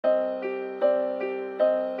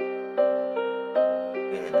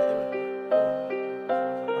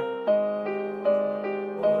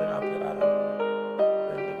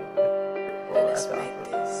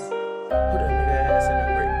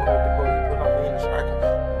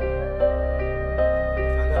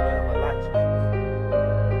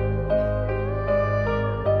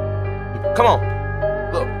Come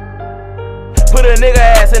on. Look. Put a nigga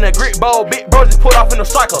ass in a grit bowl, big bro just pulled off in a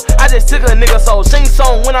striker. I just took a nigga soul, sing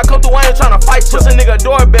song. When I come through, I ain't tryna fight you. Push a nigga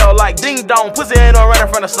doorbell like ding dong. Pussy ain't no running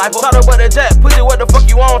from the sniper. Try to butt the jet, pussy what the fuck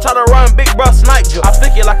you on? Try to run, big bro snipe you. I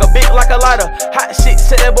flick it like a lighter. Hot shit,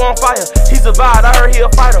 set that boy on fire. He survived, I heard he a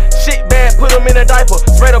fighter. Shit bad, put him in a diaper.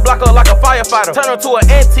 Spray the blocker like a firefighter. Turn him to an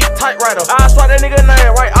antique typewriter. I swat that nigga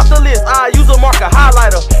name right off the list. I use a marker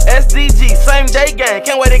highlighter. SDG, same day gang.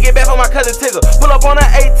 Can't wait to get back from my cousin Tigger. Pull up on an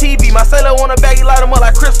ATV. My sailor wanna bag, he light him up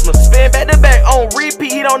like Christmas. Spin back to back on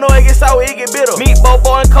repeat. He don't know it get sour, it get bitter. Me,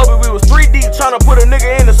 Bobo, and Kobe, we was 3 deep tryna put a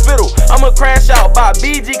nigga in the spittle. I'ma crash out by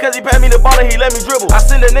BG cause he passed me the ball and he let me dribble. I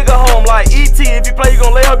send a nigga home like ET. If you play, you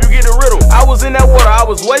gon' lay up, you get the riddle. I was in that water, I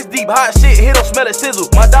was waist deep. Hot shit, hit him, smell it sizzle.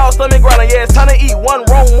 My dog stomach grinding, yeah, it's time to eat. One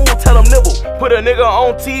wrong move, tell him nibble. Put a nigga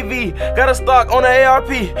on TV, got a stock on the ARP.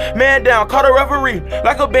 Man down, caught a referee.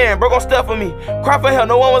 Like a band, bro gon' step for me. Cry for help,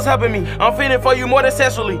 no one was helping me. I'm feeling for you more than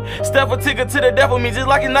sexually. Step a ticket to the death with me, just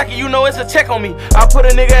like it's Nike, you know it's a check on me. I put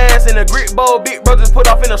a nigga ass in a grit bowl, big bro just put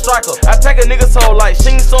off in a striker. I take a nigga soul like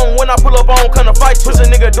Shing Song. When I pull up on, come to fight you. Push a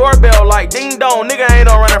nigga doorbell like ding dong. Nigga ain't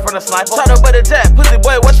no running from the sniper. Try to butt the jet, pussy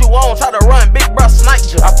boy, what you want? Try to run, big bro snipe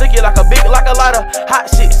you. I flick it like a lighter. Hot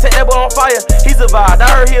shit, set that boy on fire. He survived, I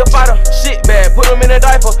heard he a fighter. Shit bad, put him in a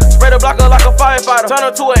diaper. Spray the blocker like a firefighter. Turn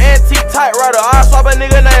him to an antique typewriter. I swap a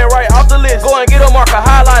nigga name right off the list. Go and get a marker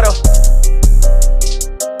highlighter.